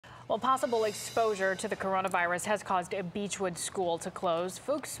Well, possible exposure to the coronavirus has caused a Beachwood school to close.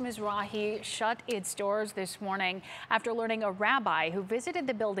 Fuchs Mizrachi shut its doors this morning after learning a rabbi who visited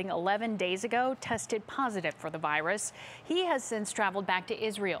the building 11 days ago tested positive for the virus. He has since traveled back to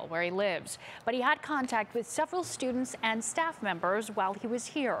Israel, where he lives, but he had contact with several students and staff members while he was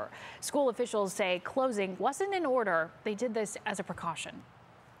here. School officials say closing wasn't in order. They did this as a precaution.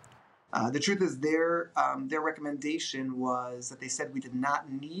 The truth is their recommendation was that they said we did not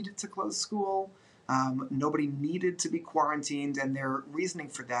need to close school. Nobody needed to be quarantined, and their reasoning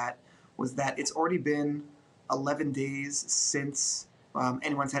for that was that it's already been 11 days since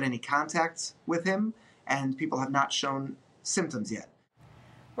anyone's had any contact with him, and people have not shown symptoms yet.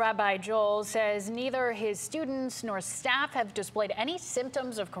 Rabbi Joel says neither his students nor staff have displayed any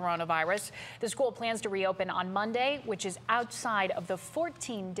symptoms of coronavirus. The school plans to reopen on Monday, which is outside of the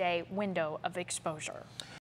 14-day window of exposure.